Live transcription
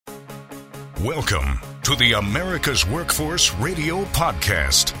Welcome to the America's Workforce Radio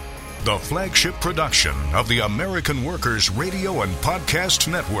Podcast, the flagship production of the American Workers Radio and Podcast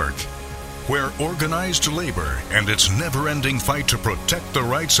Network, where organized labor and its never-ending fight to protect the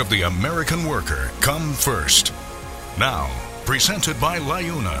rights of the American worker come first. Now, presented by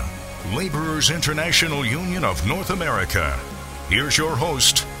LIUNA, Laborers International Union of North America. Here's your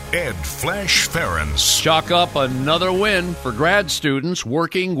host, Ed Flash Ferens. Chalk up another win for grad students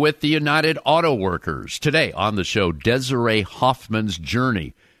working with the United Auto Workers. Today on the show, Desiree Hoffman's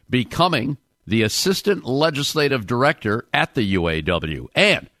journey, becoming the Assistant Legislative Director at the UAW,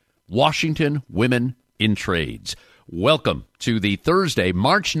 and Washington Women in Trades. Welcome to the Thursday,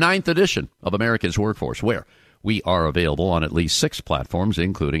 March 9th edition of America's Workforce, where we are available on at least 6 platforms,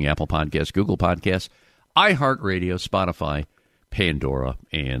 including Apple Podcasts, Google Podcasts, iHeartRadio, Spotify, Pandora,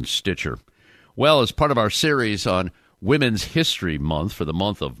 and Stitcher. Well, as part of our series on Women's History Month for the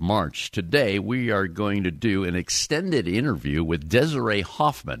month of March, today we are going to do an extended interview with Desiree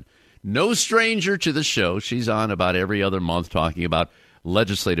Hoffman. No stranger to the show. She's on about every other month talking about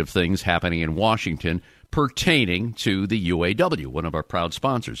legislative things happening in Washington pertaining to the UAW, one of our proud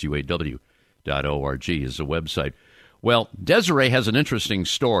sponsors. UAW.org is the website. Well, Desiree has an interesting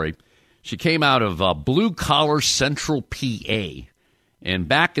story. She came out of blue-collar Central PA, and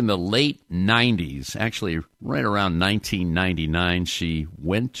back in the late 90s, actually right around 1999, she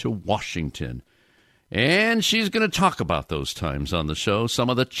went to Washington. And she's going to talk about those times on the show, some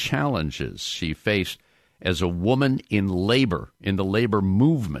of the challenges she faced as a woman in labor, in the labor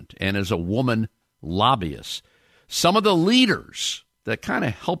movement, and as a woman lobbyist. Some of the leaders that kind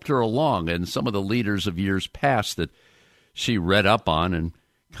of helped her along, and some of the leaders of years past that she read up on and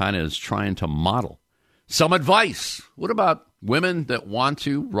kind of is trying to model. Some advice. What about women that want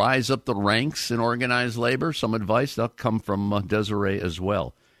to rise up the ranks in organized labor? Some advice that'll come from Desiree as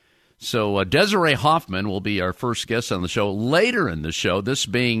well. So Desiree Hoffman will be our first guest on the show. Later in the show, this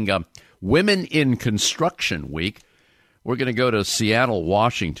being Women in Construction Week, we're going to go to Seattle,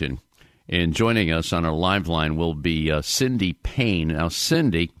 Washington. And joining us on our live line will be Cindy Payne. Now,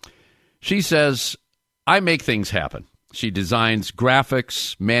 Cindy, she says, I make things happen. She designs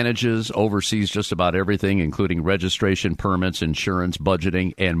graphics, manages, oversees just about everything, including registration, permits, insurance,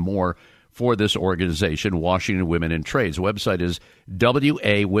 budgeting, and more for this organization, Washington Women in Trades. The website is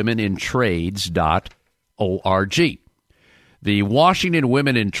wawomenintrades.org. The Washington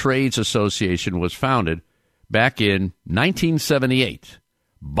Women in Trades Association was founded back in 1978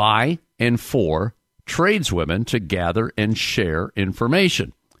 by and for tradeswomen to gather and share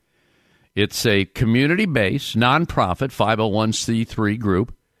information. It's a community-based, nonprofit 501c3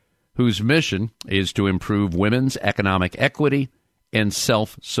 group whose mission is to improve women's economic equity and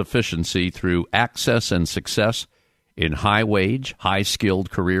self-sufficiency through access and success in high-wage,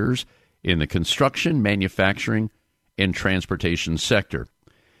 high-skilled careers in the construction, manufacturing, and transportation sector.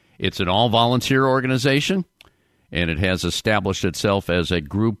 It's an all-volunteer organization, and it has established itself as a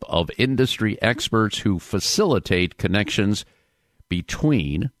group of industry experts who facilitate connections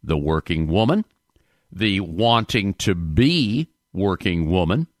between the working woman, the wanting to be working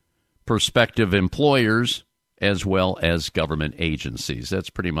woman, prospective employers, as well as government agencies. That's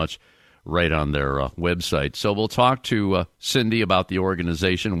pretty much right on their website. So we'll talk to Cindy about the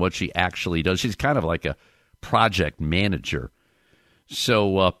organization, what she actually does. She's kind of like a project manager.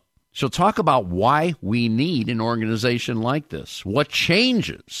 So she'll talk about why we need an organization like this, what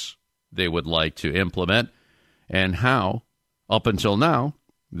changes they would like to implement, and how up until now,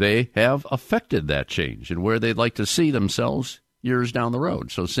 they have affected that change and where they'd like to see themselves years down the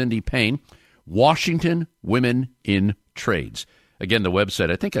road. So Cindy Payne, Washington Women in Trades. Again, the website,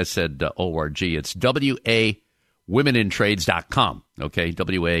 I think I said ORG. It's wawomenintrades.com. Okay,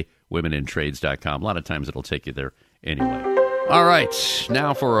 wawomenintrades.com. A lot of times it'll take you there anyway. All right,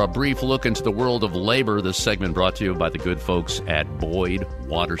 now for a brief look into the world of labor. This segment brought to you by the good folks at Boyd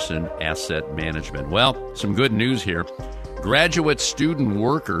Watterson Asset Management. Well, some good news here. Graduate student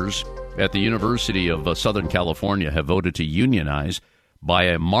workers at the University of Southern California have voted to unionize by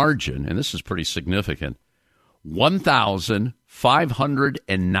a margin, and this is pretty significant,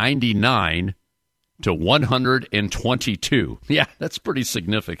 1,599 to 122. Yeah, that's pretty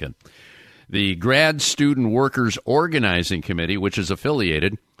significant. The Grad Student Workers Organizing Committee, which is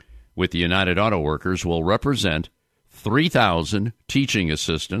affiliated with the United Auto Workers, will represent 3,000 teaching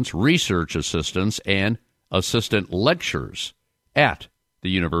assistants, research assistants, and assistant lecturers at the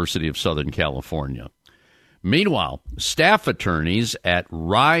University of Southern California. Meanwhile, staff attorneys at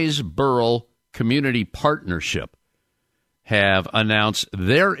Riseboro Community Partnership have announced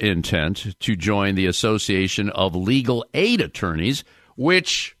their intent to join the Association of Legal Aid Attorneys,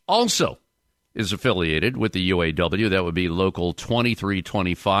 which also is affiliated with the UAW. That would be Local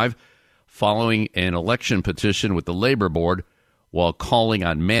 2325, following an election petition with the Labor Board while calling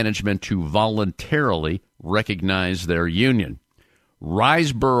on management to voluntarily recognize their union.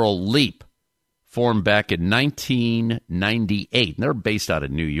 Riseboro Leap formed back in 1998, and they're based out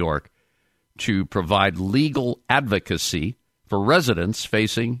of New York, to provide legal advocacy for residents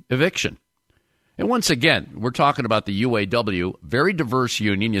facing eviction. And once again, we're talking about the UAW, very diverse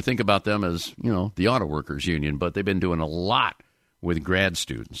union. You think about them as, the auto workers union, but they've been doing a lot with grad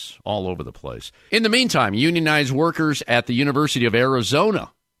students all over the place. In the meantime, unionized workers at the University of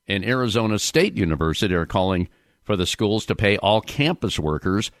Arizona and Arizona State University are calling for the schools to pay all campus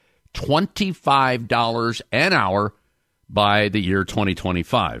workers $25 an hour by the year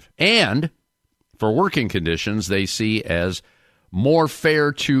 2025. And for working conditions they see as more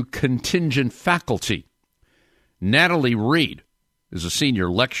fair to contingent faculty. Natalie Reed is a senior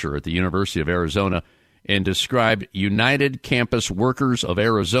lecturer at the University of Arizona and described United Campus Workers of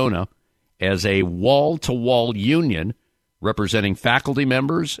Arizona as a wall-to-wall union representing faculty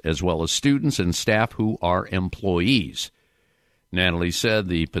members as well as students and staff who are employees. Natalie said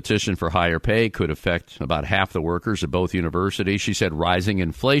the petition for higher pay could affect about half the workers at both universities. She said rising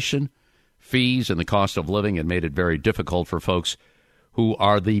inflation, fees, and the cost of living had made it very difficult for folks who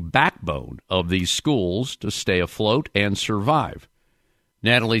are the backbone of these schools to stay afloat and survive.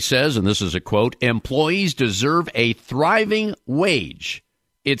 Natalie says, and this is a quote, "Employees deserve a thriving wage.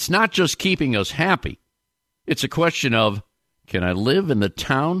 It's not just keeping us happy. It's a question of, can I live in the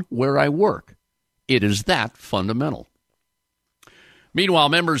town where I work? It is that fundamental." Meanwhile,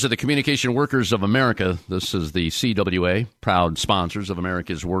 members of the Communication Workers of America, this is the CWA, proud sponsors of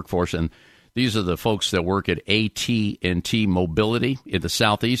America's workforce, and these are the folks that work at AT&T Mobility in the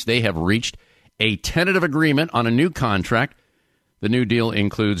Southeast. They have reached a tentative agreement on a new contract. The new deal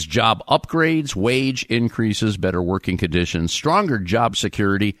includes job upgrades, wage increases, better working conditions, stronger job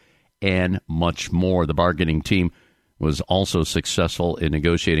security, and much more. The bargaining team was also successful in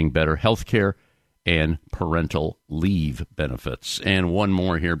negotiating better health care and parental leave benefits. And one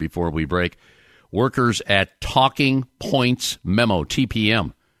more here before we break. Workers at Talking Points Memo,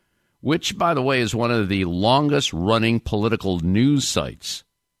 TPM, which, by the way, is one of the longest-running political news sites.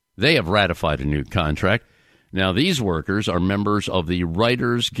 They have ratified a new contract. Now, these workers are members of the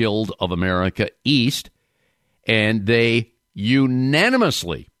Writers Guild of America East, and they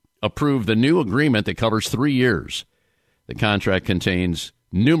unanimously approved the new agreement that covers 3 years. The contract contains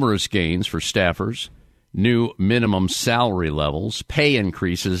numerous gains for staffers, new minimum salary levels, pay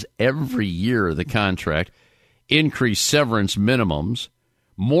increases every year of the contract, increased severance minimums,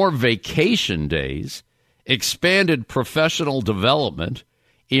 more vacation days, expanded professional development,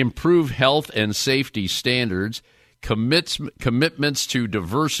 improved health and safety standards, commitments to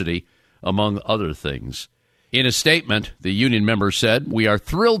diversity, among other things. In a statement, the union members said, "We are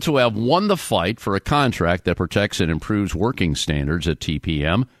thrilled to have won the fight for a contract that protects and improves working standards at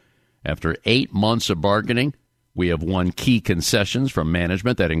TPM. After 8 months of bargaining, we have won key concessions from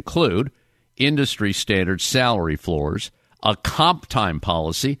management that include industry standard salary floors, a comp time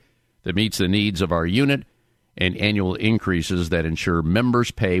policy that meets the needs of our unit, and annual increases that ensure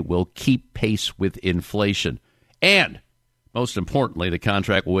members' pay will keep pace with inflation. And, most importantly, the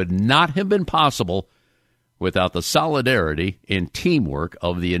contract would not have been possible without the solidarity and teamwork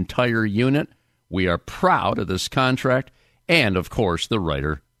of the entire unit. We are proud of this contract and, of course, the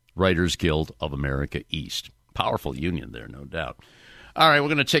Writers Guild of America East." Powerful union there, no doubt. All right, we're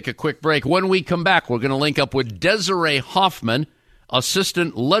going to take a quick break. When we come back, we're going to link up with Desiree Hoffman,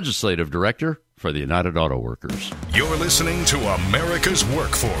 Assistant Legislative Director for the United Auto Workers. You're listening to America's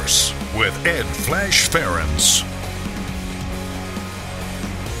Workforce with Ed Flash Ferens.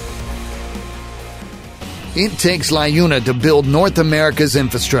 It takes LiUNA to build North America's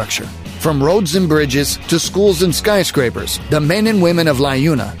infrastructure. From roads and bridges to schools and skyscrapers, the men and women of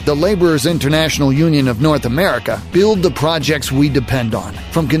LiUNA, the Laborers International Union of North America, build the projects we depend on.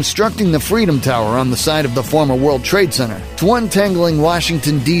 From constructing the Freedom Tower on the site of the former World Trade Center to untangling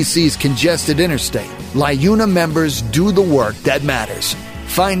Washington, D.C.'s congested interstate, LiUNA members do the work that matters.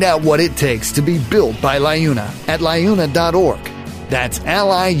 Find out what it takes to be built by LiUNA at liuna.org. That's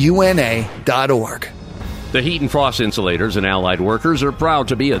liuna.org. The Heat and Frost Insulators and Allied Workers are proud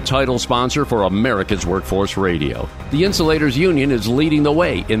to be a title sponsor for America's Workforce Radio. The Insulators Union is leading the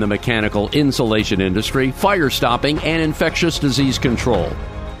way in the mechanical insulation industry, fire stopping, and infectious disease control.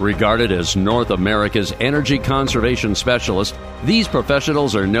 Regarded as North America's energy conservation specialists, these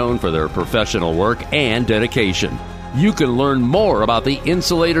professionals are known for their professional work and dedication. You can learn more about the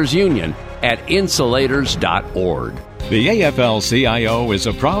Insulators Union at insulators.org. The AFL-CIO is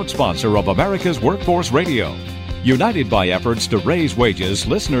a proud sponsor of America's Workforce Radio. United by efforts to raise wages,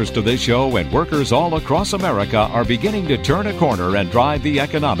 listeners to this show and workers all across America are beginning to turn a corner and drive the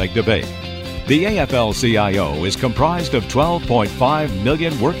economic debate. The AFL-CIO is comprised of 12.5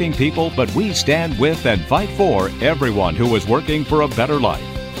 million working people, but we stand with and fight for everyone who is working for a better life.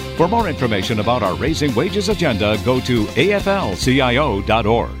 For more information about our Raising Wages agenda, go to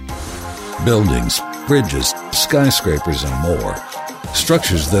aflcio.org. Buildings, bridges, skyscrapers, and more.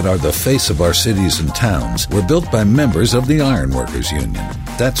 Structures that are the face of our cities and towns were built by members of the Ironworkers Union.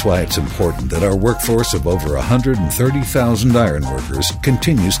 That's why it's important that our workforce of over 130,000 ironworkers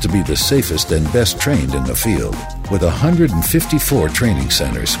continues to be the safest and best trained in the field. With 154 training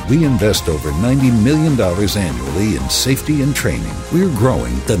centers, we invest over $90 million annually in safety and training. We're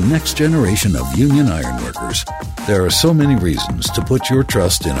growing the next generation of union ironworkers. There are so many reasons to put your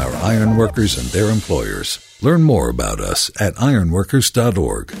trust in our ironworkers and their employers. Learn more about us at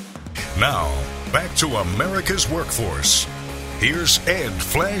ironworkers.org. Now, back to America's Workforce. Here's Ed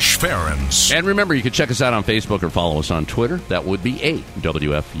Flash Ferens. And remember, you can check us out on Facebook or follow us on Twitter. That would be a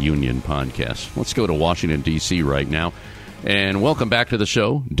WF Union podcast. Let's go to Washington, D.C. right now. And welcome back to the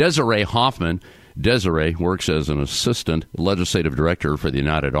show, Desiree Hoffman. Desiree works as an assistant legislative director for the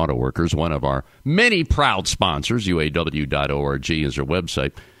United Auto Workers, one of our many proud sponsors. UAW.org is their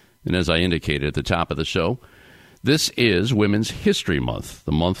website. And as I indicated at the top of the show, this is Women's History Month,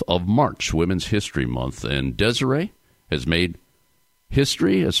 the month of March, Women's History Month. And Desiree has made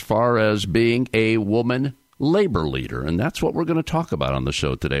history as far as being a woman labor leader. And that's what we're going to talk about on the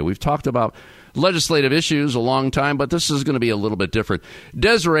show today. We've talked about legislative issues a long time, but this is going to be a little bit different.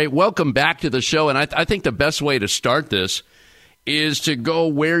 Desiree, welcome back to the show. And I think the best way to start this is to go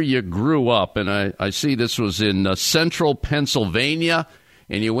where you grew up. And I see this was in central Pennsylvania.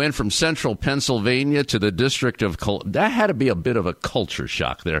 And you went from central Pennsylvania to the District of that had to be a bit of a culture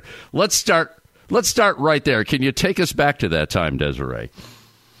shock there. Let's start right there. Can you take us back to that time, Desiree?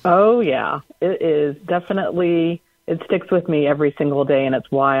 Oh, yeah. It is definitely, it sticks with me every single day, and it's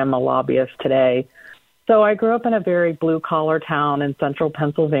why I'm a lobbyist today. So I grew up in a very blue-collar town in central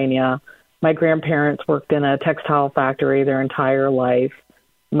Pennsylvania. My grandparents worked in a textile factory their entire life.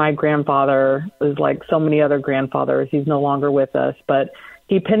 My grandfather was like so many other grandfathers. He's no longer with us, but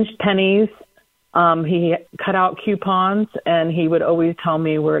he pinched pennies, he cut out coupons, and he would always tell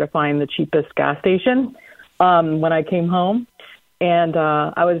me where to find the cheapest gas station when I came home. And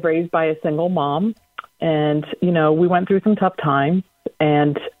I was raised by a single mom, and, you know, we went through some tough times,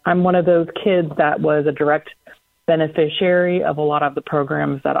 and I'm one of those kids that was a direct beneficiary of a lot of the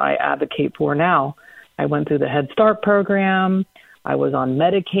programs that I advocate for now. I went through the Head Start program. I was on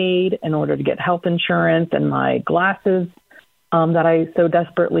Medicaid in order to get health insurance and my glasses that I so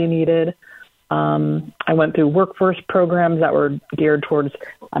desperately needed. I went through workforce programs that were geared towards,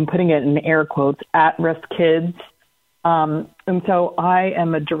 I'm putting it in air quotes, at-risk kids. And so I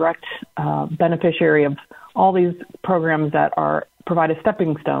am a direct beneficiary of all these programs that provide a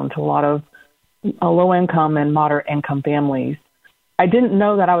stepping stone to a lot of low-income and moderate-income families. I didn't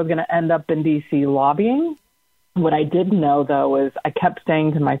know that I was going to end up in D.C. lobbying. What I did know, though, is I kept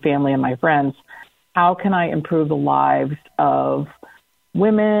saying to my family and my friends, how can I improve the lives of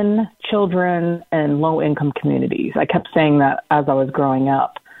women, children, and low-income communities? I kept saying that as I was growing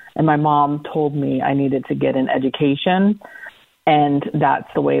up. And my mom told me I needed to get an education. And that's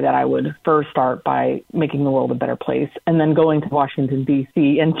the way that I would first start, by making the world a better place. And then going to Washington,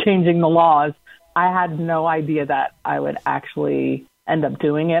 D.C. and changing the laws. I had no idea that I would actually end up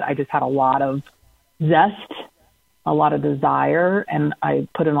doing it. I just had a lot of zest, a lot of desire, and I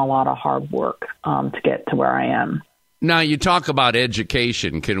put in a lot of hard work to get to where I am. Now, you talk about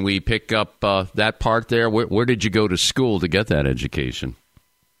education. Can we pick up that part there? Where did you go to school to get that education?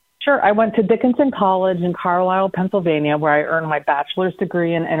 Sure. I went to Dickinson College in Carlisle, Pennsylvania, where I earned my bachelor's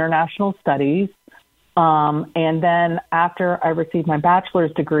degree in international studies. And then after I received my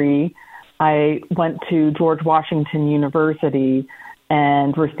bachelor's degree, I went to George Washington University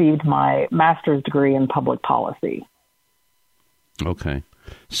and received my master's degree in public policy. Okay.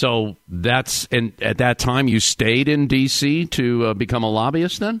 So and at that time you stayed in D.C. to become a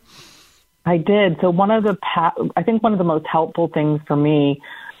lobbyist then? I did. So I think one of the most helpful things for me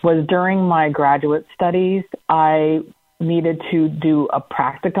was during my graduate studies, I needed to do a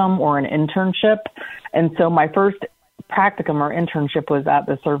practicum or an internship. And so my first practicum or internship was at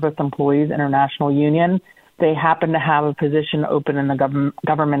the Service Employees International Union. They happened to have a position open in the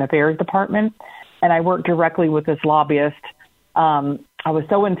government affairs department. And I worked directly with this lobbyist. I was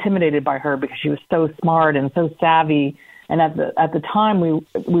so intimidated by her because she was so smart and so savvy And at the time,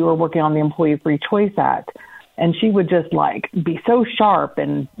 we were working on the Employee Free Choice Act, and she would just be so sharp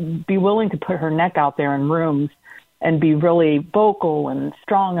and be willing to put her neck out there in rooms and be really vocal and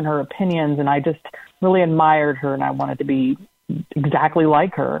strong in her opinions. And I just really admired her, and I wanted to be exactly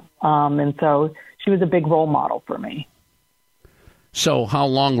like her. And so she was a big role model for me. So how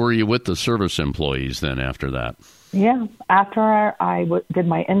long were you with the service employees then after that? Yeah, after I did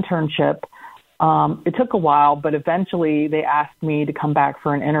my internship, it took a while, but eventually they asked me to come back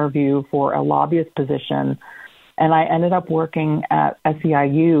for an interview for a lobbyist position. And I ended up working at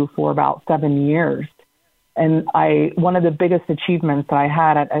SEIU for about 7 years. And one of the biggest achievements that I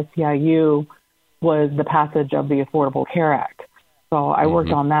had at SEIU was the passage of the Affordable Care Act. So I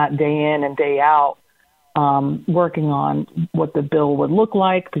worked on that day in and day out, working on what the bill would look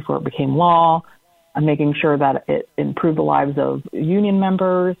like before it became law, and making sure that it improved the lives of union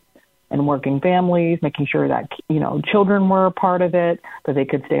members and working families, making sure that, children were a part of it, that they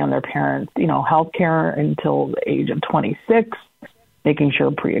could stay on their parents', health care until the age of 26, making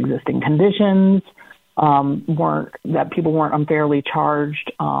sure pre-existing conditions that people weren't unfairly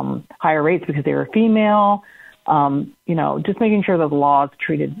charged higher rates because they were female, just making sure that the laws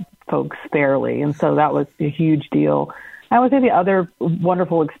treated folks fairly. And so that was a huge deal. I would say the other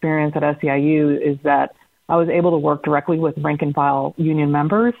wonderful experience at SEIU is that I was able to work directly with rank and file union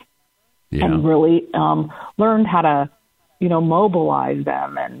members and really learned how to, mobilize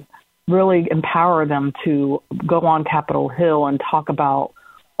them and really empower them to go on Capitol Hill and talk about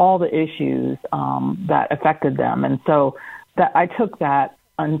all the issues that affected them. And so that I took that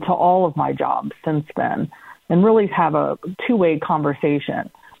into all of my jobs since then and really have a two-way conversation,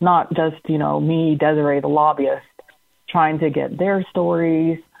 not just, me, Desiree, the lobbyist, trying to get their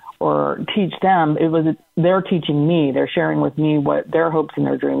stories or teach them. They're teaching me, they're sharing with me what their hopes and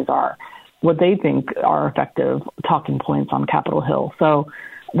their dreams are, what they think are effective talking points on Capitol Hill. So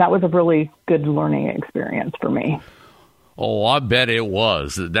that was a really good learning experience for me. Oh, I bet it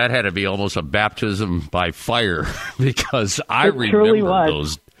was. That had to be almost a baptism by fire because I remember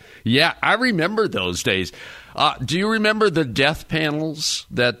those. Yeah, I remember those days. Do you remember the death panels?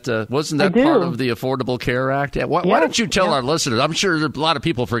 Wasn't that part of the Affordable Care Act? Why don't you tell our listeners? I'm sure a lot of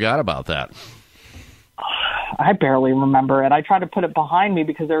people forgot about that. I barely remember it. I tried to put it behind me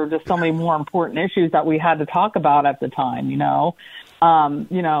because there were just so many more important issues that we had to talk about at the time.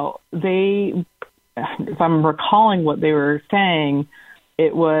 If I'm recalling what they were saying,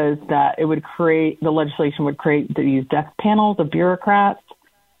 it was that the legislation would create these death panels of bureaucrats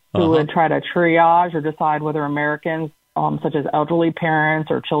who would try to triage or decide whether Americans, such as elderly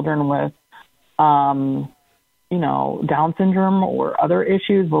parents or children with, Down syndrome or other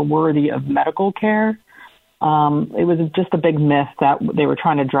issues, were worthy of medical care. It was just a big myth that they were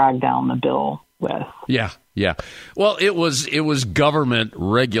trying to drag down the bill with. Yeah. Well, it was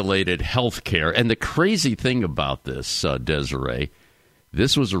government-regulated health care. And the crazy thing about this, Desiree,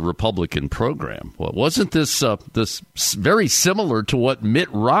 this was a Republican program. Well, wasn't this very similar to what Mitt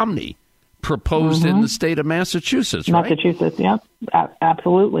Romney proposed in the state of Massachusetts, right? Massachusetts, yeah,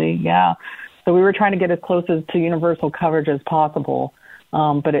 absolutely, yeah. So we were trying to get as close to universal coverage as possible,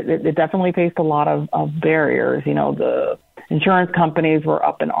 but it definitely faced a lot of barriers. The insurance companies were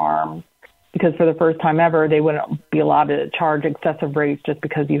up in arms because for the first time ever, they wouldn't be allowed to charge excessive rates just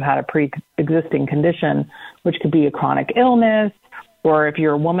because you had a pre-existing condition, which could be a chronic illness, or if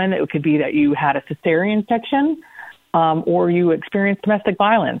you're a woman, it could be that you had a cesarean section, or you experienced domestic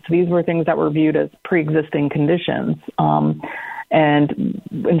violence. These were things that were viewed as pre-existing conditions, and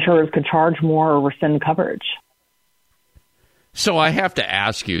insurers could charge more or rescind coverage. So I have to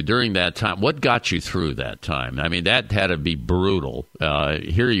ask you, during that time, what got you through that time? I mean, that had to be brutal.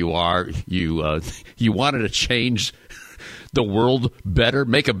 Here you are, you wanted to change the world better,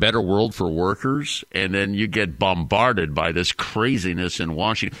 make a better world for workers, and then you get bombarded by this craziness in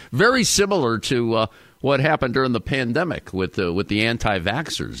Washington. Very similar to what happened during the pandemic with the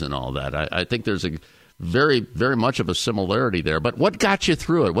anti-vaxxers and all that. I think there's a very, very much of a similarity there. But what got you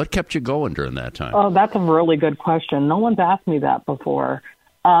through it? What kept you going during that time? Oh, that's a really good question. No one's asked me that before.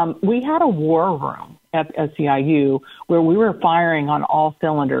 We had a war room at SEIU where we were firing on all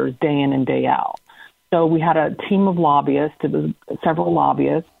cylinders day in and day out. So we had a team of lobbyists, it was several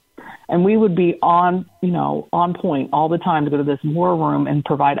lobbyists, and we would be on point all the time to go to this war room and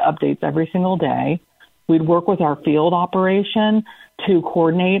provide updates every single day. We'd work with our field operation to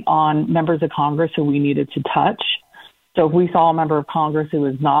coordinate on members of Congress who we needed to touch. So if we saw a member of Congress who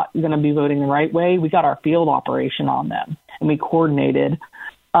was not going to be voting the right way, we got our field operation on them, and we coordinated.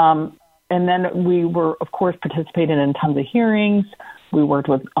 And then we were, of course, participating in tons of hearings. We worked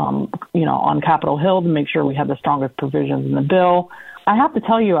with, on Capitol Hill to make sure we had the strongest provisions in the bill. I have to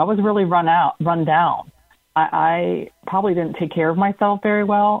tell you, I was really run down. I probably didn't take care of myself very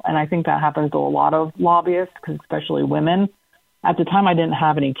well, and I think that happens to a lot of lobbyists, especially women. At the time, I didn't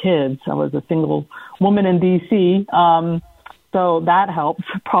have any kids. I was a single woman in D.C., so that helps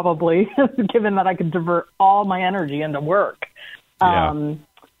probably, given that I could divert all my energy into work. Yeah. And,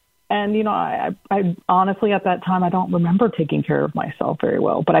 I honestly, at that time, I don't remember taking care of myself very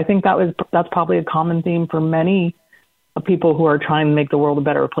well. But I think that's probably a common theme for many people who are trying to make the world a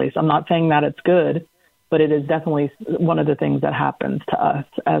better place. I'm not saying that it's good, but it is definitely one of the things that happens to us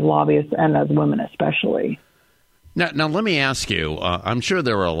as lobbyists and as women especially. Now, let me ask you, I'm sure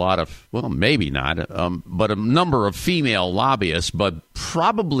there were a lot of, well, maybe not, but a number of female lobbyists, but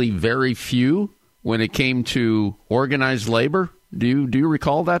probably very few when it came to organized labor. Do you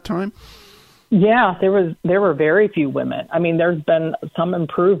recall that time? Yeah, there were very few women. I mean, there's been some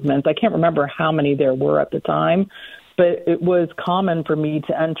improvements. I can't remember how many there were at the time, but it was common for me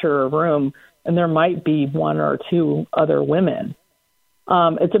to enter a room and there might be one or two other women.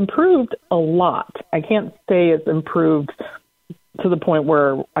 It's improved a lot. I can't say it's improved to the point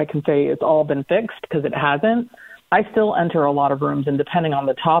where I can say it's all been fixed, because it hasn't. I still enter a lot of rooms, and depending on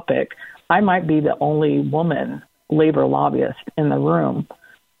the topic, I might be the only woman labor lobbyist in the room.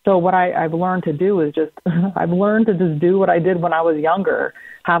 So what I've learned to do is I've learned to just do what I did when I was younger,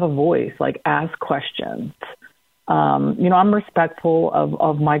 have a voice, like ask questions. I'm respectful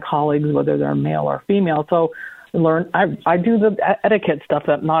of my colleagues, whether they're male or female. So I do the etiquette stuff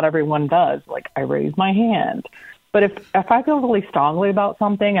that not everyone does. Like, I raise my hand. But if I feel really strongly about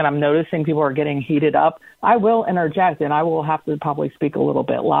something and I'm noticing people are getting heated up, I will interject, and I will have to probably speak a little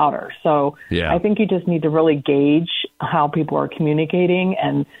bit louder. So yeah. I think you just need to really gauge how people are communicating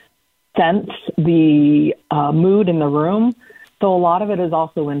and sense the mood in the room. So a lot of it is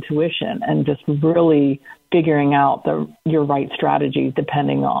also intuition and just really figuring out your right strategies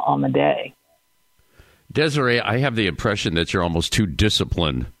depending on the day. Desiree, I have the impression that you're almost too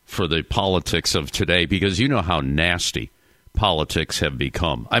disciplined for the politics of today, because you know how nasty politics have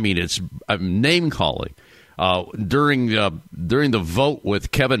become. I mean, it's name-calling. During the vote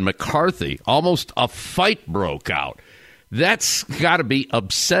with Kevin McCarthy, almost a fight broke out. That's got to be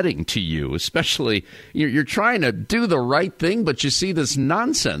upsetting to you, especially you're trying to do the right thing, but you see this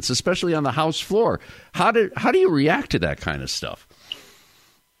nonsense, especially on the House floor. How do you react to that kind of stuff?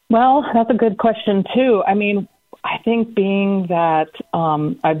 Well, that's a good question, too. I mean, I think being that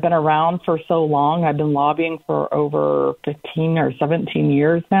I've been around for so long, I've been lobbying for over 15 or 17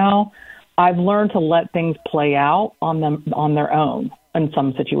 years now, I've learned to let things play out on their own in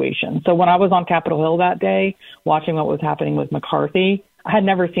some situations. So when I was on Capitol Hill that day, watching what was happening with McCarthy, I had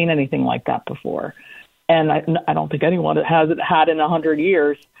never seen anything like that before. And I don't think anyone has had in 100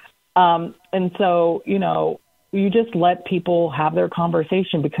 years. And so, you just let people have their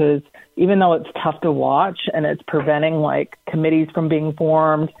conversation, because even though it's tough to watch and it's preventing like committees from being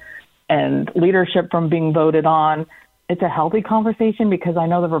formed and leadership from being voted on, it's a healthy conversation, because I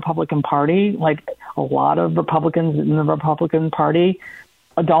know the Republican Party, like a lot of Republicans in the Republican Party,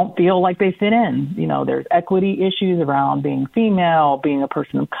 don't feel like they fit in. There's equity issues around being female, being a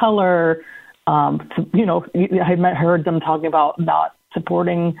person of color. I heard them talking about not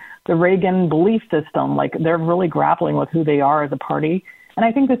supporting the Reagan belief system. Like, they're really grappling with who they are as a party. And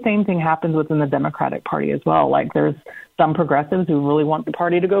I think the same thing happens within the Democratic Party as well. Like, there's some progressives who really want the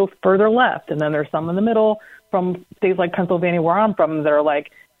party to go further left. And then there's some in the middle from states like Pennsylvania, where I'm from, that are like,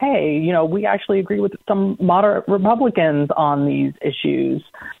 hey, we actually agree with some moderate Republicans on these issues.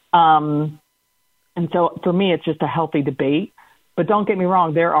 And so for me, it's just a healthy debate. But don't get me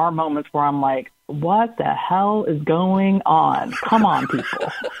wrong, there are moments where I'm like, what the hell is going on? Come on, people.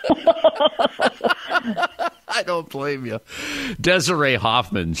 I don't blame you. Desiree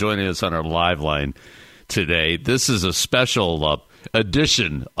Hoffman joining us on our live line today. This is a special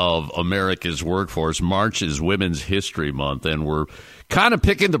edition of America's Workforce. March is Women's History Month, and we're kind of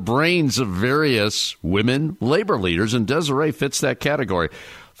picking the brains of various women labor leaders, and Desiree fits that category.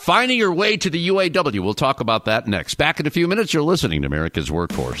 Finding your way to the UAW. We'll talk about that next. Back in a few minutes. You're listening to America's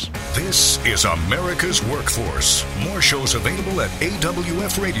Workforce. This is America's Workforce. More shows available at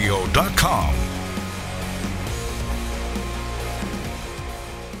awfradio.com.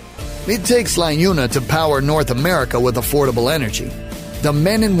 It takes LiUNA to power North America with affordable energy. The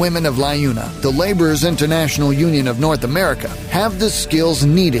men and women of LiUNA, the Laborers International Union of North America, have the skills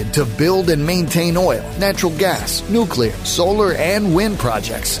needed to build and maintain oil, natural gas, nuclear, solar, and wind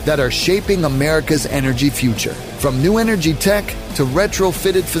projects that are shaping America's energy future. From new energy tech to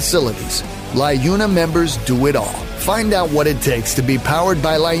retrofitted facilities, LiUNA members do it all. Find out what it takes to be powered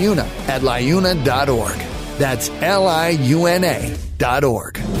by LiUNA at LiUNA.org. That's LiUNA.org.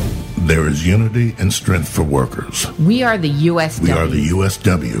 There is unity and strength for workers. We are the USW. We are the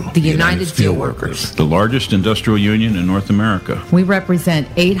USW. The United Steelworkers. The largest industrial union in North America. We represent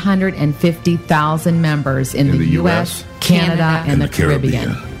 850,000 members in the U.S., Canada, and the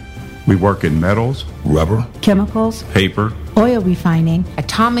Caribbean. We work in metals, rubber, chemicals, paper, oil refining,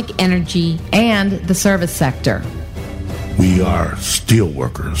 atomic energy, and the service sector. We are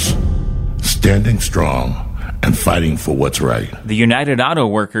steelworkers, standing strong and fighting for what's right. The United Auto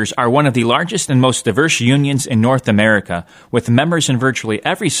Workers are one of the largest and most diverse unions in North America, with members in virtually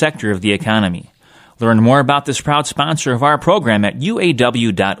every sector of the economy. Learn more about this proud sponsor of our program at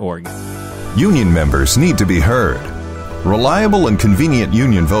uaw.org. Union members need to be heard. Reliable and convenient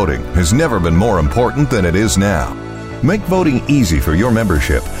union voting has never been more important than it is now. Make voting easy for your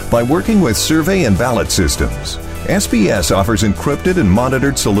membership by working with survey and ballot systems. SBS offers encrypted and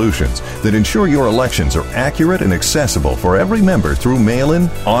monitored solutions that ensure your elections are accurate and accessible for every member through mail-in,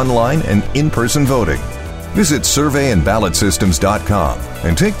 online, and in-person voting. Visit surveyandballotsystems.com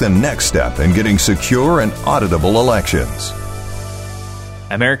and take the next step in getting secure and auditable elections.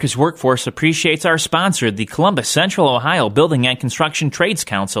 America's Workforce appreciates our sponsor, the Columbus Central Ohio Building and Construction Trades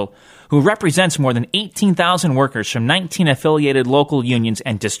Council, who represents more than 18,000 workers from 19 affiliated local unions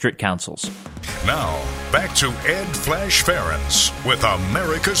and district councils. Now, back to Ed Flash Ferens with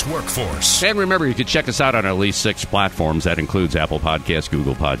America's Workforce. And remember, you can check us out on at least 6 platforms. That includes Apple Podcasts,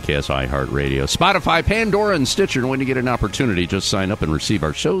 Google Podcasts, iHeartRadio, Spotify, Pandora, and Stitcher. And when you get an opportunity, just sign up and receive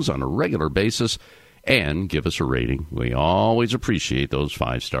our shows on a regular basis and give us a rating. We always appreciate those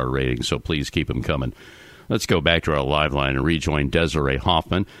 5-star ratings, so please keep them coming. Let's go back to our live line and rejoin Desiree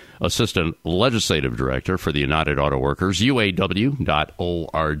Hoffman, Assistant Legislative Director for the United Auto Workers, UAW.org.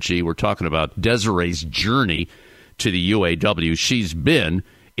 We're talking about Desiree's journey to the UAW. She's been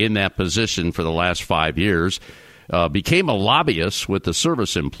in that position for the last 5 years, became a lobbyist with the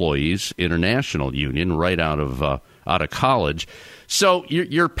Service Employees International Union right out of college. So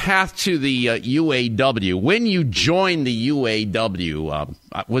your path to the UAW, when you joined the UAW,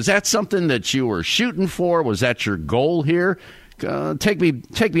 was that something that you were shooting for? Was that your goal here? Take me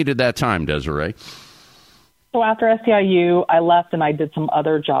to that time, Desiree. So after SEIU, I left and I did some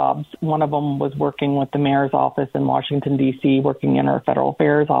other jobs. One of them was working with the mayor's office in Washington, D.C., working in our federal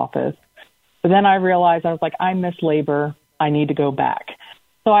affairs office. But then I realized, I was like, I miss labor. I need to go back.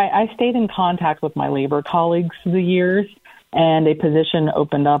 So I stayed in contact with my labor colleagues through the years, and a position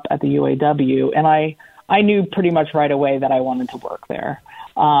opened up at the UAW, and I knew pretty much right away that I wanted to work there.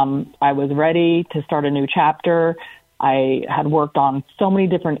 I was ready to start a new chapter. I had worked on so many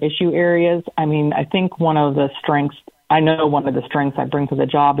different issue areas. I mean, I think one of the strengths I bring to the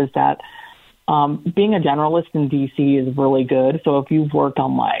job is that being a generalist in D.C. is really good. So if you've worked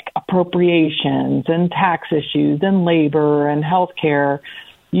on like appropriations and tax issues and labor and healthcare,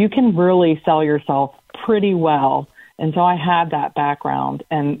 you can really sell yourself pretty well. And so I had that background,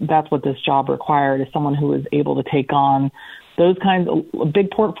 and that's what this job required, is someone who is able to take on those kinds of a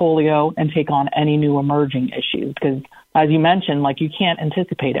big portfolio and take on any new emerging issues. Because as you mentioned, like, you can't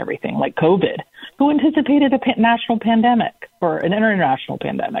anticipate everything, like COVID. Who anticipated a national pandemic or an international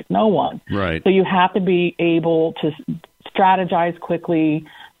pandemic? No one. Right. So you have to be able to strategize quickly,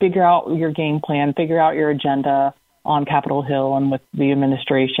 figure out your game plan, figure out your agenda on Capitol Hill and with the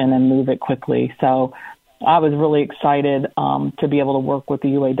administration, and move it quickly. So I was really excited to be able to work with the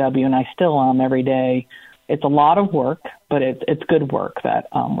UAW, and I still am every day. It's a lot of work, but it's good work that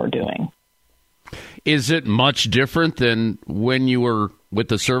we're doing. Is it much different than when you were with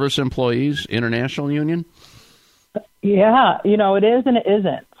the Service Employees International Union? Yeah, it is and it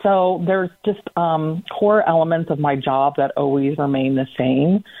isn't. So there's just core elements of my job that always remain the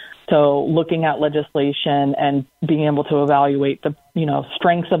same. So looking at legislation and being able to evaluate the,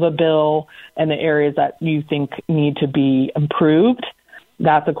 strengths of a bill and the areas that you think need to be improved,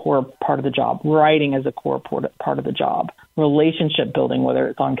 that's a core part of the job. Writing is a core part of the job. Relationship building, whether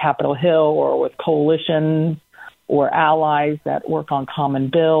it's on Capitol Hill or with coalitions or allies that work on common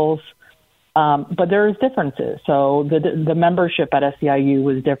bills. But there's differences. So the membership at SEIU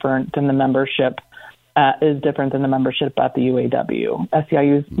was different than the membership is different than the membership at the UAW.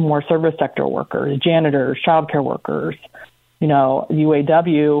 SEIU is more service sector workers, janitors, childcare workers.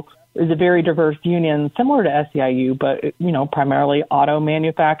 UAW is a very diverse union, similar to SEIU, but primarily auto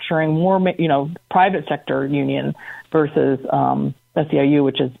manufacturing, more private sector union versus SEIU,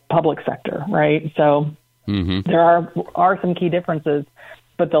 which is public sector, right? So there are some key differences,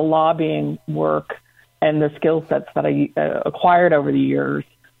 but the lobbying work and the skill sets that I acquired over the years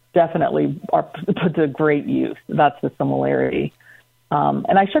definitely are put to great use. That's the similarity.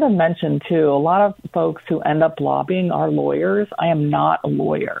 And I should have mentioned, too, a lot of folks who end up lobbying are lawyers. I am not a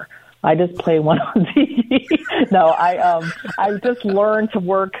lawyer. I just play one on TV. No, I just learned to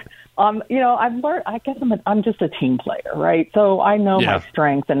work. I've learned. I guess I'm just a team player, right? So I know my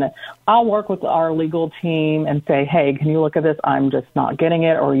strengths, and I'll work with our legal team and say, "Hey, can you look at this? I'm just not getting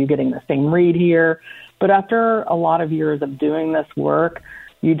it, or are you getting the same read here?" But after a lot of years of doing this work,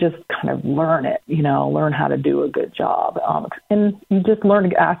 you just kind of learn it, learn how to do a good job. And you just learn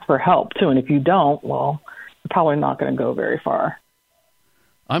to ask for help, too. And if you don't, well, you're probably not going to go very far.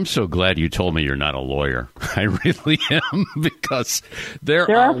 I'm so glad you told me you're not a lawyer. I really am, because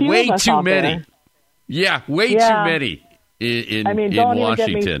there are way too many. There. Yeah, way too many in don't Washington.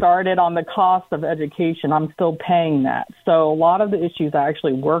 Even get me started on the cost of education. I'm still paying that. So a lot of the issues I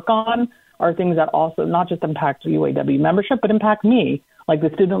actually work on are things that also not just impact UAW membership, but impact me, like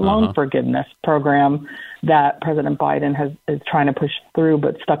the student loan forgiveness program that President Biden is trying to push through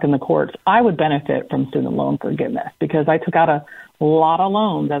but stuck in the courts. I would benefit from student loan forgiveness because I took out a lot of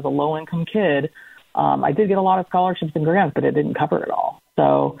loans as a low-income kid. I did get a lot of scholarships and grants, but it didn't cover it all.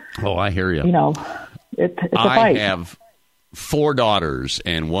 So, I hear you. It's a fight. I have 4 daughters,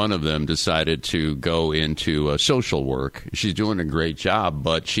 and one of them decided to go into social work. She's doing a great job,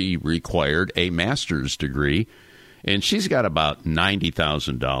 but she required a master's degree, and she's got about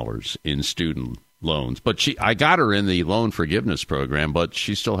 $90,000 in student loans. But I got her in the loan forgiveness program, but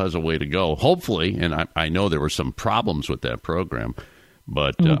she still has a way to go. Hopefully, and I know there were some problems with that program,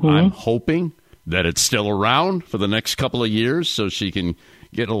 but I'm hoping that it's still around for the next couple of years so she can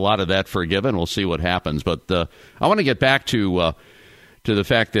get a lot of that forgiven. We'll see what happens. But I want to get back to the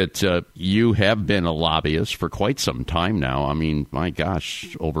fact that you have been a lobbyist for quite some time now. I mean, my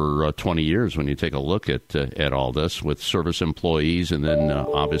gosh, over 20 years when you take a look at all this with service employees and then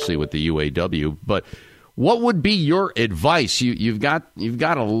obviously with the UAW. But what would be your advice? You've got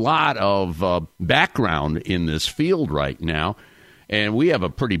a lot of background in this field right now. And we have a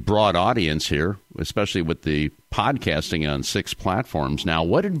pretty broad audience here, especially with the podcasting on 6 platforms now.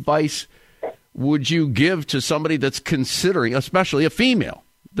 What advice would you give to somebody that's considering, especially a female,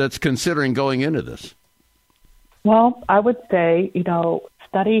 that's considering going into this? Well, I would say,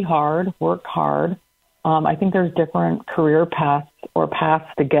 study hard, work hard. I think there's different career paths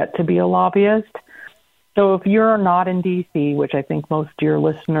to get to be a lobbyist. So if you're not in D.C., which I think most of your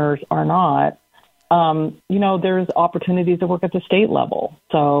listeners are not, there's opportunities to work at the state level.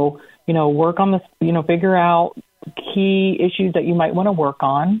 So, work on this, figure out key issues that you might want to work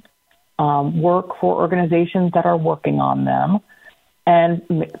on, work for organizations that are working on them, and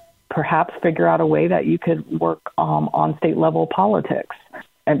perhaps figure out a way that you could work on state level politics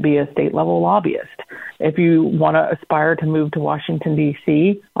and be a state level lobbyist. If you want to aspire to move to Washington,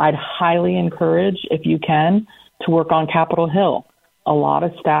 D.C., I'd highly encourage, if you can, to work on Capitol Hill. A lot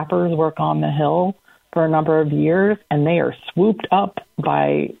of staffers work on the Hill for a number of years, and they are swooped up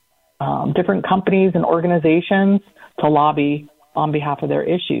by different companies and organizations to lobby on behalf of their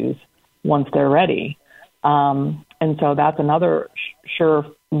issues once they're ready. And so that's another sure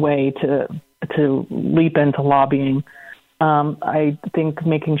way to leap into lobbying. I think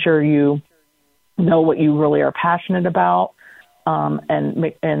making sure you know what you really are passionate about.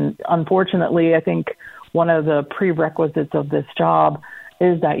 And unfortunately, I think one of the prerequisites of this job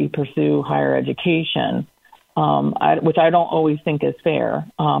is that you pursue higher education, which I don't always think is fair.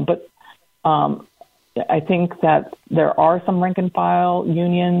 But I think that there are some rank and file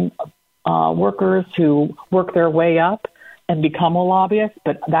union workers who work their way up and become a lobbyist,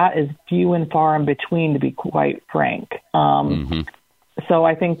 but that is few and far in between, to be quite frank. So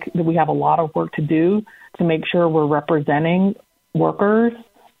I think that we have a lot of work to do to make sure we're representing workers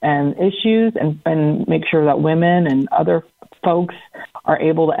and issues and make sure that women and other folks are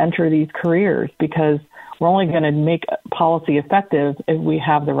able to enter these careers, because we're only going to make policy effective if we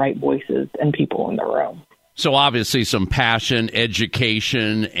have the right voices and people in the room. So obviously some passion,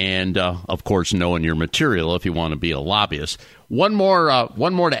 education, and, of course, knowing your material if you want to be a lobbyist. One more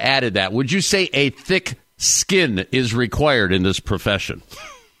to add to that. Would you say a thick skin is required in this profession?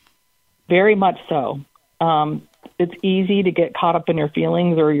 Very much so. It's easy to get caught up in your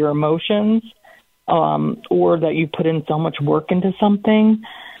feelings or your emotions, or that you put in so much work into something,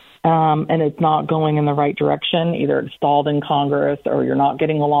 and it's not going in the right direction. Either it's stalled in Congress, or you're not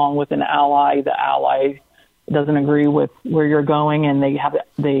getting along with an ally. The ally doesn't agree with where you're going, and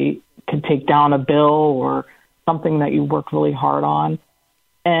they could take down a bill or something that you worked really hard on.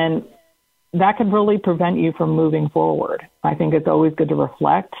 And that could really prevent you from moving forward. I think it's always good to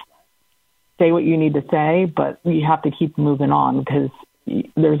reflect, say what you need to say, but you have to keep moving on, because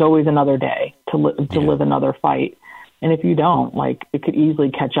there's always another day to live another fight. And if you don't, like, it could easily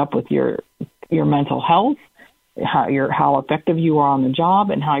catch up with your mental health, how effective you are on the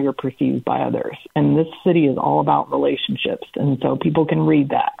job, and how you're perceived by others. And this city is all about relationships, and so people can read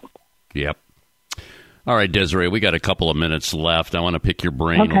that. Yep. All right, Desiree, we got a couple of minutes left. I want to pick your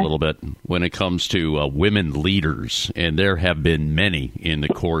brain a little bit when it comes to women leaders, and there have been many in the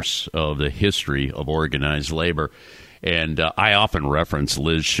course of the history of organized labor. And I often reference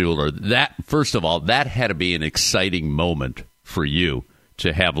Liz Shuler. That, first of all, that had to be an exciting moment for you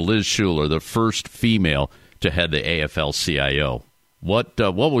to have Liz Shuler, the first female to head the AFL-CIO. What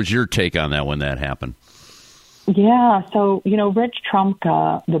was your take on that when that happened? Yeah, so, Rich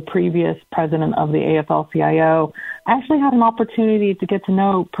Trumka, the previous president of the AFL-CIO, actually had an opportunity to get to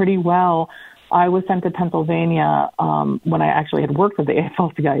know pretty well. I was sent to Pennsylvania when I actually had worked with the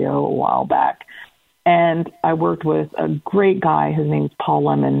AFL-CIO a while back. And I worked with a great guy. His name's Paul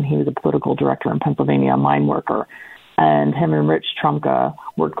Lemon. He was a political director in Pennsylvania, a mine worker. And him and Rich Trumka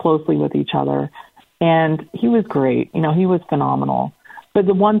worked closely with each other. And he was great. He was phenomenal. But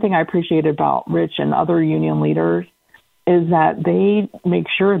the one thing I appreciated about Rich and other union leaders is that they make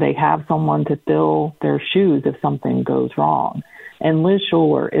sure they have someone to fill their shoes if something goes wrong. And Liz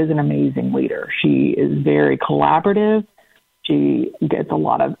Shuler is an amazing leader. She is very collaborative. She gets a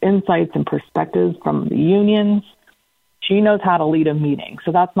lot of insights and perspectives from the unions. She knows how to lead a meeting.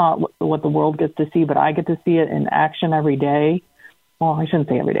 So that's not what the world gets to see, but I get to see it in action every day. Well, I shouldn't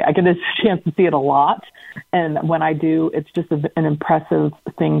say every day. I get a chance to see it a lot. And when I do, it's just an impressive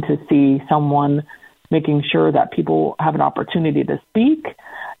thing to see someone making sure that people have an opportunity to speak.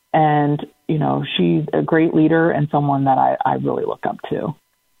 And, she's a great leader and someone that I really look up to.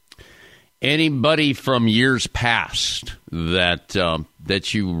 Anybody from years past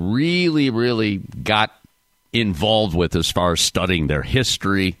that you really, really got involved with as far as studying their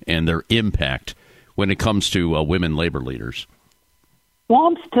history and their impact when it comes to women labor leaders? Well,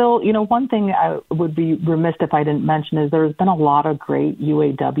 I'm still, one thing I would be remiss if I didn't mention is there's been a lot of great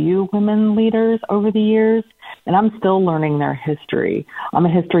UAW women leaders over the years, and I'm still learning their history. I'm a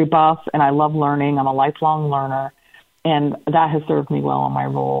history buff, and I love learning. I'm a lifelong learner, and that has served me well in my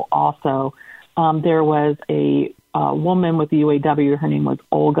role also. There was a woman with the UAW. Her name was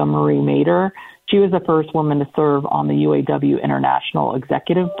Olga Marie Mader. She was the first woman to serve on the UAW International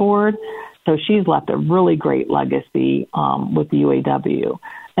Executive Board. So she's left a really great legacy with the UAW.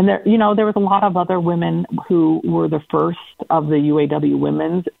 And there was a lot of other women who were the first of the UAW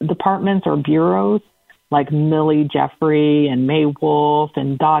women's departments or bureaus, like Millie Jeffrey and May Wolf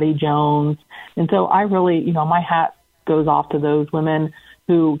and Dottie Jones. And so I really, my hat goes off to those women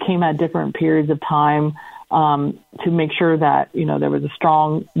who came at different periods of time to make sure that, there was a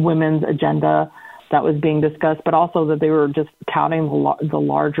strong women's agenda that was being discussed, but also that they were just touting the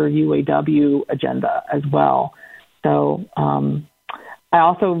larger UAW agenda as well. So I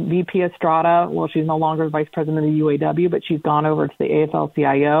also, VP Estrada, well, she's no longer vice president of the UAW, but she's gone over to the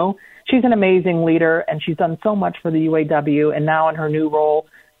AFL-CIO. She's an amazing leader, and she's done so much for the UAW, and now in her new role,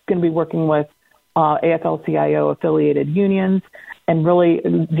 she's going to be working with AFL-CIO affiliated unions and really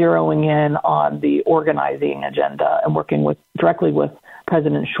zeroing in on the organizing agenda and working directly with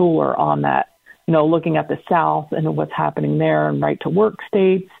President Shuler on that. Looking at the South and what's happening there and right to work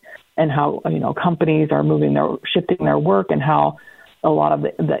states and how, companies are shifting their work and how a lot of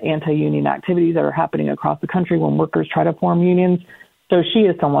the anti-union activities that are happening across the country when workers try to form unions. So she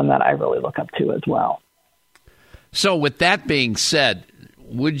is someone that I really look up to as well. So with that being said,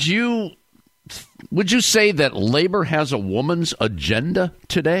 would you say that labor has a woman's agenda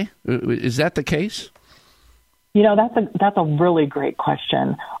today? Is that the case? That's a really great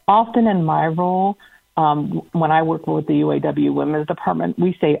question. Often in my role, when I work with the UAW Women's Department,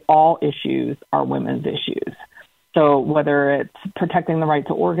 we say all issues are women's issues. So whether it's protecting the right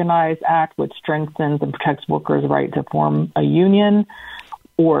to organize act, which strengthens and protects workers' right to form a union,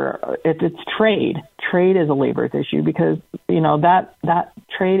 or if it's trade is a labor's issue because, that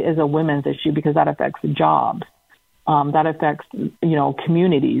trade is a women's issue because that affects jobs. That affects,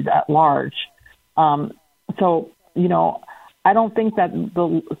 communities at large. So, I don't think that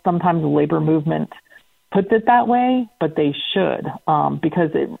sometimes the labor movement puts it that way, but they should, because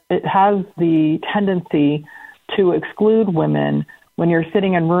it has the tendency to exclude women when you're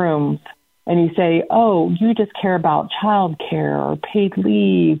sitting in rooms and you say, oh, you just care about child care or paid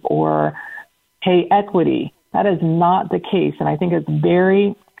leave or pay equity. That is not the case. And I think it's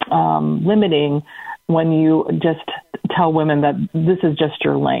very limiting when you just tell women that this is just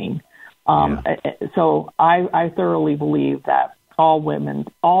your lane. So I thoroughly believe that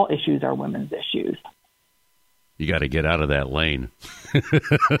all issues are women's issues. you got to get out of that lane.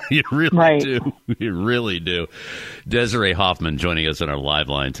 You really do. You really do. Desiree Hoffman joining us on our live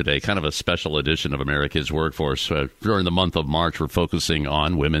line today. Kind of a special edition of America's Workforce. During the month of March, we're focusing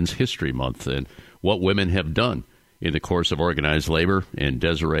on Women's History Month and what women have done in the course of organized labor. And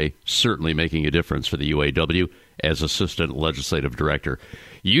Desiree certainly making a difference for the UAW as Assistant Legislative Director.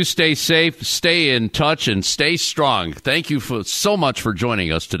 You stay safe, stay in touch, and stay strong. Thank you so much for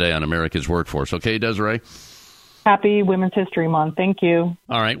joining us today on America's Workforce. Okay, Desiree? Happy Women's History Month. Thank you.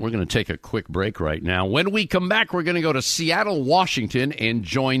 All right, we're going to take a quick break right now. When we come back, we're going to go to Seattle, Washington, and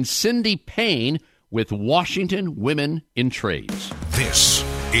join Cindy Payne with Washington Women in Trades. This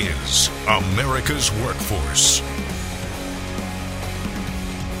is America's Workforce.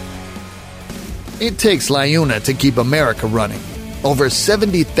 It takes LIUNA to keep America running. Over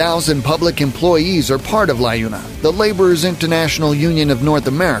 70,000 public employees are part of LIUNA, the Laborers International Union of North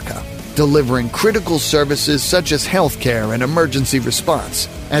America, delivering critical services such as healthcare and emergency response,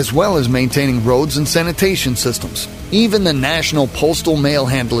 as well as maintaining roads and sanitation systems. Even the National Postal Mail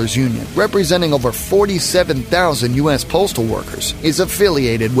Handlers Union, representing over 47,000 U.S. postal workers, is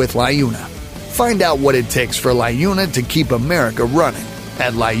affiliated with LIUNA. Find out what it takes for LIUNA to keep America running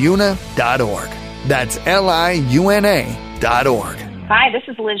at LIUNA.org. That's LIUNA.org. Hi, this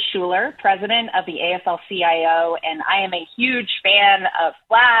is Liz Schuler, president of the AFL-CIO, and I am a huge fan of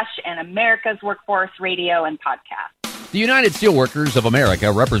Flash and America's Workforce Radio and podcast. The United Steelworkers of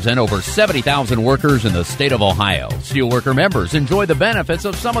America represent over 70,000 workers in the state of Ohio. Steelworker members enjoy the benefits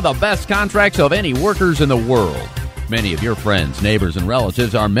of some of the best contracts of any workers in the world. Many of your friends, neighbors, and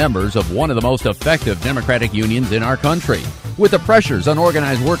relatives are members of one of the most effective democratic unions in our country. With the pressures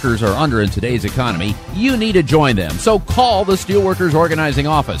unorganized workers are under in today's economy, you need to join them. So call the Steelworkers Organizing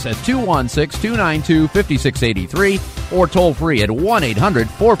Office at 216-292-5683 or toll free at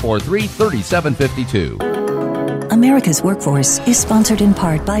 1-800-443-3752. America's Workforce is sponsored in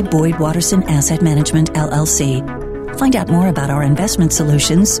part by Boyd Watterson Asset Management, LLC. Find out more about our investment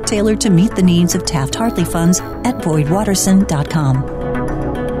solutions tailored to meet the needs of Taft-Hartley funds at BoydWatterson.com.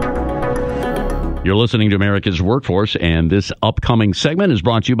 You're listening to America's Workforce, and this upcoming segment is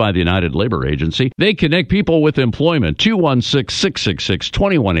brought to you by the United Labor Agency. They connect people with employment.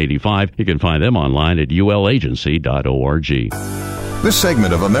 216-666-2185. You can find them online at ulagency.org. This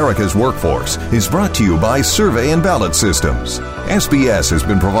segment of America's Workforce is brought to you by Survey and Ballot Systems. SBS has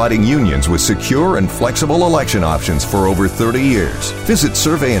been providing unions with secure and flexible election options for over 30 years. Visit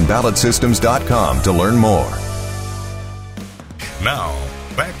surveyandballotsystems.com to learn more. Now,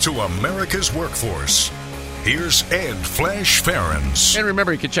 back to America's Workforce. Here's Ed Flash Ferens. And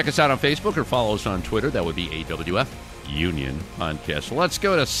remember, you can check us out on Facebook or follow us on Twitter. That would be AWF Union Podcast. So let's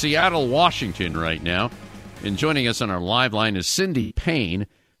go to Seattle, Washington right now. And joining us on our live line is Cindy Payne.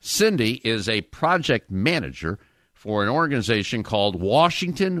 Cindy is a project manager for an organization called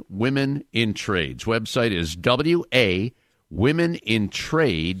Washington Women in Trades. Website is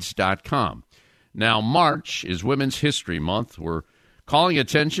wawomenintrades.com. Now, March is Women's History Month. We're calling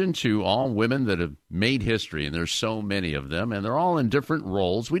attention to all women that have made history, and there's so many of them, and they're all in different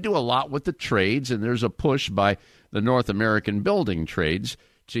roles. We do a lot with the trades, and there's a push by the North American building trades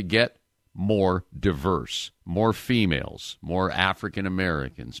to get more diverse, more females, more African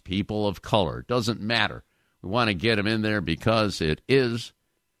Americans, people of color. Doesn't matter. We want to get them in there because it is,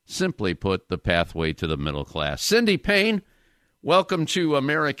 simply put, the pathway to the middle class. Cindy Payne, welcome to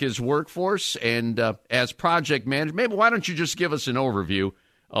America's Workforce. And as project manager, maybe why don't you just give us an overview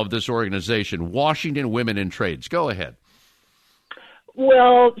of this organization, Washington Women in Trades. Go ahead.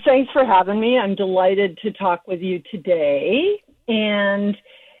 Well, thanks for having me. I'm delighted to talk with you today. And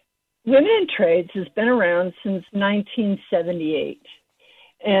Women in Trades has been around since 1978,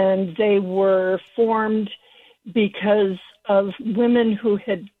 and they were formed because of women who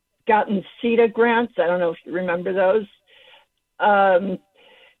had gotten CETA grants. I don't know if you remember those, and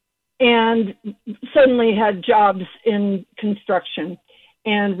suddenly had jobs in construction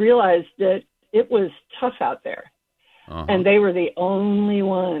and realized that it was tough out there. And they were the only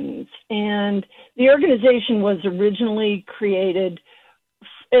ones. And the organization was originally created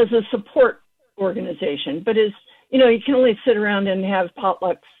as a support organization, but as you know, you can only sit around and have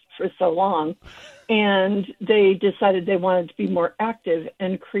potlucks for so long. And they decided they wanted to be more active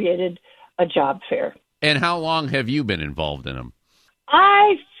and created a job fair. And how long have you been involved in them?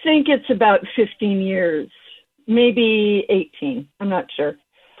 I think it's about 15 years, maybe 18. I'm not sure.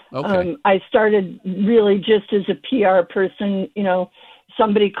 Okay. I started really just as a PR person. You know,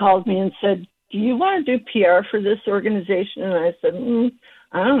 somebody called me and said, "Do you want to do PR for this organization?" And I said,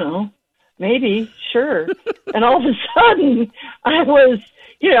 I don't know, maybe, sure. And all of a sudden I was,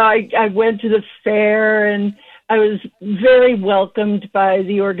 you know, I went to the fair and I was very welcomed by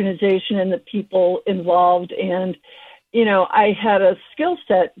the organization and the people involved. And, you know, I had a skill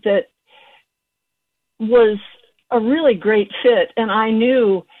set that was a really great fit. And I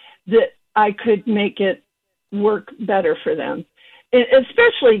knew that I could make it work better for them,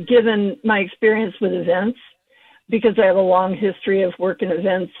 especially given my experience with events, because I have a long history of working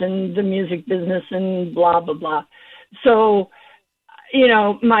events and the music business and blah, blah, blah. So, you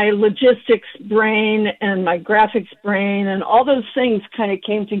know, my logistics brain and my graphics brain and all those things kind of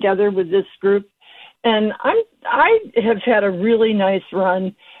came together with this group. And I have had a really nice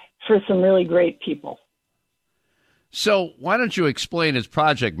run for some really great people. So why don't you explain as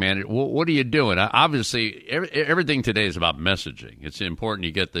project manager, what are you doing? Obviously, everything today is about messaging. It's important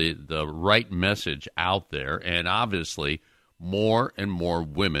you get the right message out there, and obviously more and more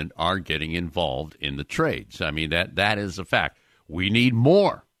women are getting involved in the trades. I mean, that is a fact. We need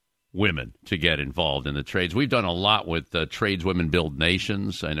more women to get involved in the trades. We've done a lot with Trades Women Build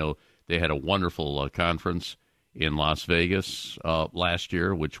Nations. I know they had a wonderful conference in Las Vegas last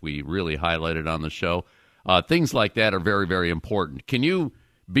year, which we really highlighted on the show. Things like that are very, very important. Can you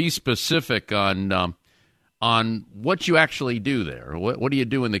be specific on what you actually do there? What do you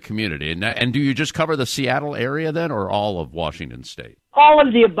do in the community? And do you just cover the Seattle area then, or all of Washington State? All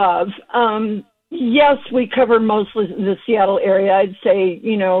of the above. Yes, we cover mostly the Seattle area. I'd say,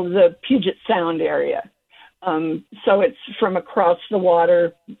 you know, the Puget Sound area. So it's from across the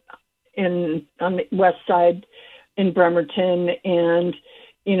water on the west side in Bremerton and,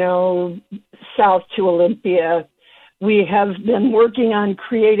 you know, south to Olympia. We have been working on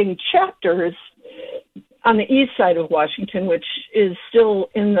creating chapters on the east side of Washington, which is still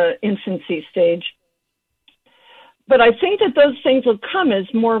in the infancy stage. But I think that those things will come as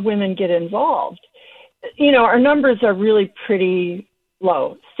more women get involved. You know, our numbers are really pretty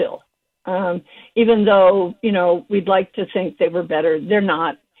low still. Even though, you know, we'd like to think they were better, they're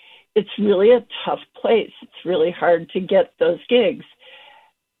not. It's really a tough place. It's really hard to get those gigs.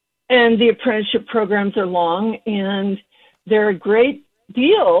 And the apprenticeship programs are long, and they're a great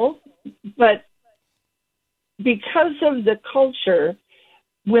deal, but because of the culture,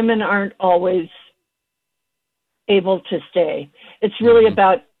 women aren't always able to stay. It's really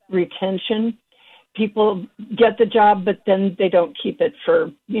about retention. People get the job, but then they don't keep it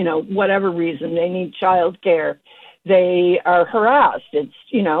for, you know, whatever reason. They need childcare. They are harassed. It's,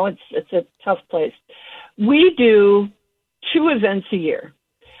 you know, it's a tough place. We do 2 events a year.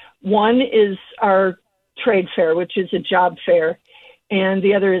 One is our trade fair, which is a job fair, and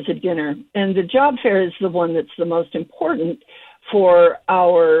the other is a dinner. And the job fair is the one that's the most important for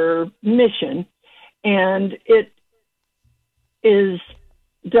our mission. And it is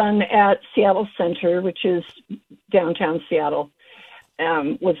done at Seattle Center, which is downtown Seattle.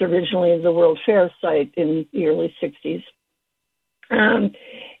 Was originally the World Fair site in the early 60s.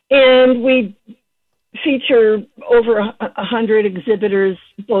 And we feature over 100 exhibitors,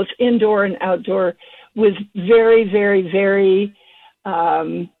 both indoor and outdoor, with very, very, very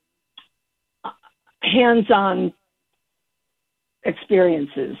hands-on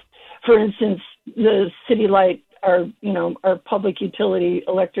experiences. For instance, the City Light, our public utility,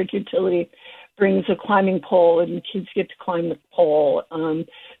 electric utility, brings a climbing pole, and kids get to climb the pole.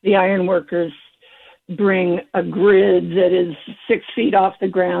 The ironworkers bring a grid that is 6 feet off the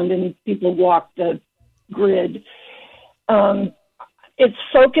ground, and people walk the grid. It's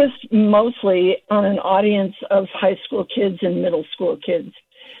focused mostly on an audience of high school kids and middle school kids.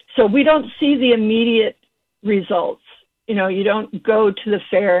 So we don't see the immediate results. You know, you don't go to the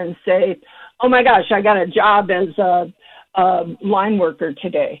fair and say, oh my gosh, I got a job as a line worker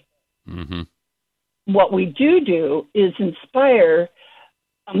today. Mm-hmm. What we do is inspire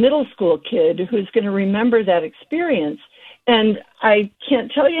a middle school kid who's going to remember that experience. And I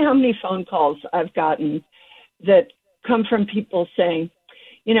can't tell you how many phone calls I've gotten that come from people saying,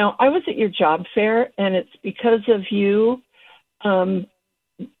 you know, I was at your job fair, and it's because of you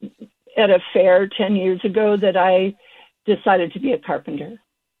at a fair 10 years ago that I decided to be a carpenter.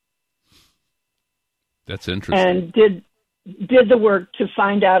 That's interesting. And did the work to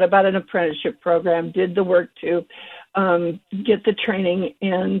find out about an apprenticeship program, did the work to get the training,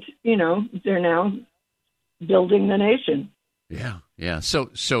 and, you know, they're now building the nation. Yeah, yeah.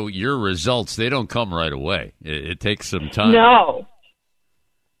 So your results, they don't come right away. It takes some time. No.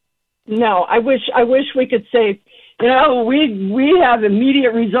 I wish we could say, you know, we have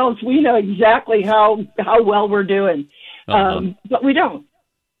immediate results. We know exactly how well we're doing. But we don't.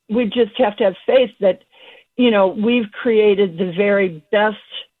 We just have to have faith that, you know, we've created the very best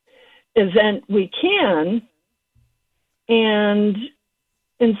event we can, and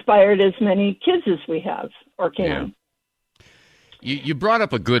inspired as many kids as we have or can. Yeah. You brought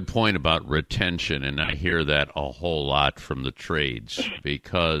up a good point about retention, and I hear that a whole lot from the trades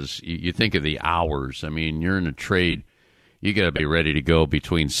because you think of the hours. I mean, you're in a trade, you got to be ready to go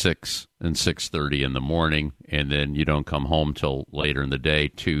between 6 and 6:30 in the morning, and then you don't come home till later in the day,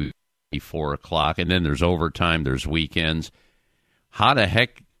 2, 4 o'clock, and then there's overtime, there's weekends. How the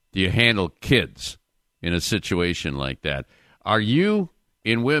heck do you handle kids in a situation like that? Are you,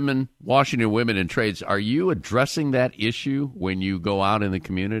 in Washington Women in Trades, are you addressing that issue when you go out in the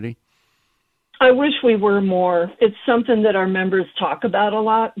community? I wish we were more. It's something that our members talk about a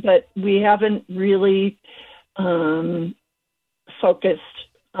lot, but we haven't really focused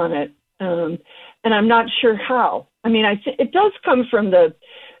on it. And I'm not sure how. I mean, it does come from the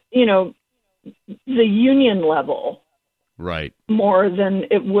union level. Right. More than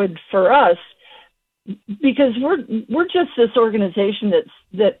it would for us, because we're just this organization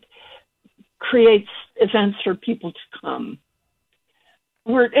that creates events for people to come.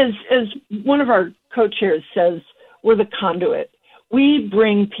 We're, as one of our co-chairs says, we're the conduit. We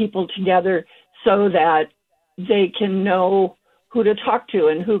bring people together so that they can know who to talk to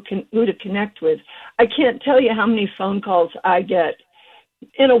and who to connect with. I can't tell you how many phone calls I get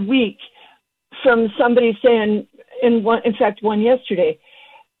in a week from somebody saying, in fact, one yesterday,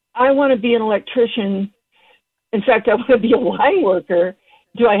 I want to be an electrician. In fact, I want to be a line worker.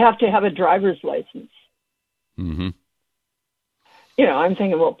 Do I have to have a driver's license? Mm-hmm. I'm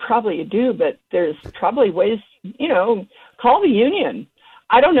thinking, well, probably you do, but there's probably ways, call the union.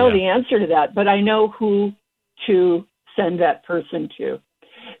 I don't know the answer to that, but I know who to send that person to.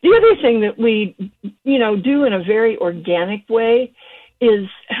 The other thing that we, do in a very organic way is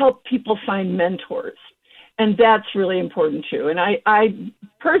help people find mentors. And that's really important too. And I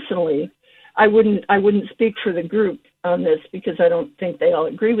personally, I wouldn't speak for the group on this because I don't think they all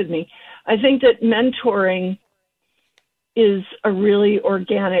agree with me. I think that mentoring is a really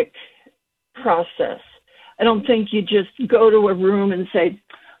organic process. I don't think you just go to a room and say,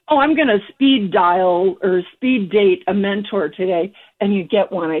 oh, I'm going to speed dial or speed date a mentor today, and you get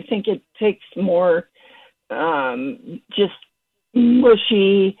one. I think it takes more just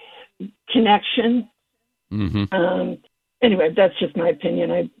mushy connection. Mm-hmm. Anyway, that's just my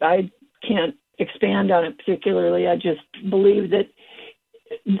opinion. I can't expand on it particularly. I just believe that,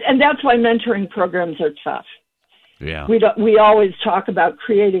 and that's why mentoring programs are tough. Yeah. We always talk about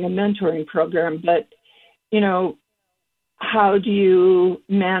creating a mentoring program, but, how do you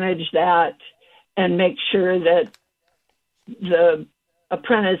manage that and make sure that the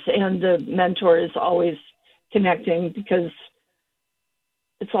apprentice and the mentor is always connecting, because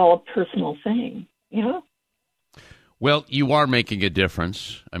it's all a personal thing, Well, you are making a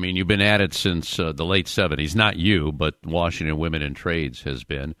difference. I mean, you've been at it since the late 70s. Not you, but Washington Women in Trades has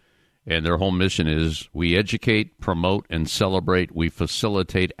been. And their whole mission is we educate, promote, and celebrate. We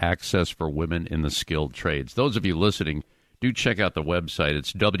facilitate access for women in the skilled trades. Those of you listening, do check out the website.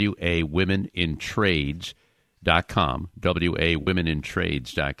 It's wawomenintrades.com,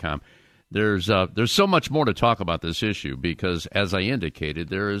 wawomenintrades.com. There's so much more to talk about this issue because, as I indicated,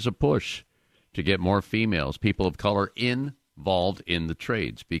 there is a push to get more females, people of color, involved in the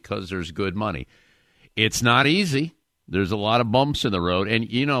trades because there's good money. It's not easy. There's a lot of bumps in the road.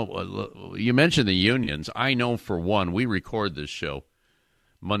 And, you mentioned the unions. I know, for one, we record this show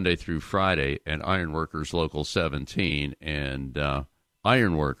Monday through Friday at Ironworkers Local 17, and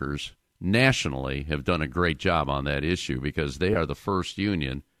Ironworkers nationally have done a great job on that issue because they are the first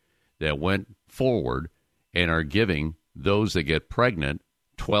union that went forward and are giving those that get pregnant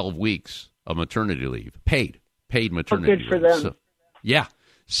 12 weeks of maternity leave, paid maternity leave. Good for them. So, yeah.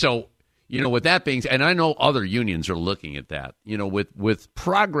 So, with that being said, and I know other unions are looking at that, with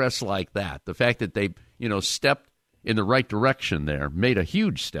progress like that, the fact that they, stepped in the right direction there, made a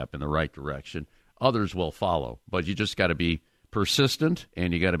huge step in the right direction, others will follow. But you just got to be persistent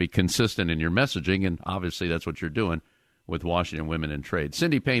and you got to be consistent in your messaging, and obviously that's what you're doing with Washington Women in Trade.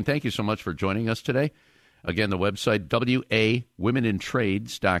 Cindy Payne, thank you so much for joining us today. Again, the website,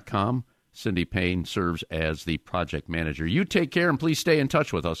 wawomenintrades.com. Cindy Payne serves as the project manager. You take care and please stay in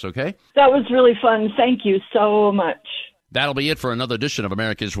touch with us, okay? That was really fun. Thank you so much. That'll be it for another edition of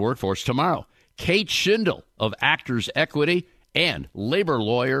America's Workforce. Tomorrow, Kate Schindel of Actors Equity and labor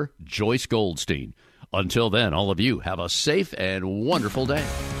lawyer Joyce Goldstein. Until then, all of you have a safe and wonderful day.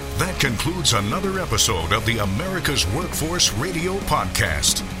 That concludes another episode of the America's Workforce Radio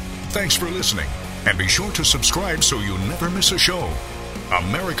Podcast. Thanks for listening, and be sure to subscribe so you never miss a show.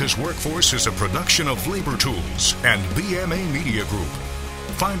 America's Workforce is a production of Labor Tools and BMA Media Group.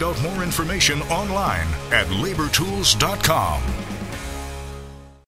 Find out more information online at labortools.com.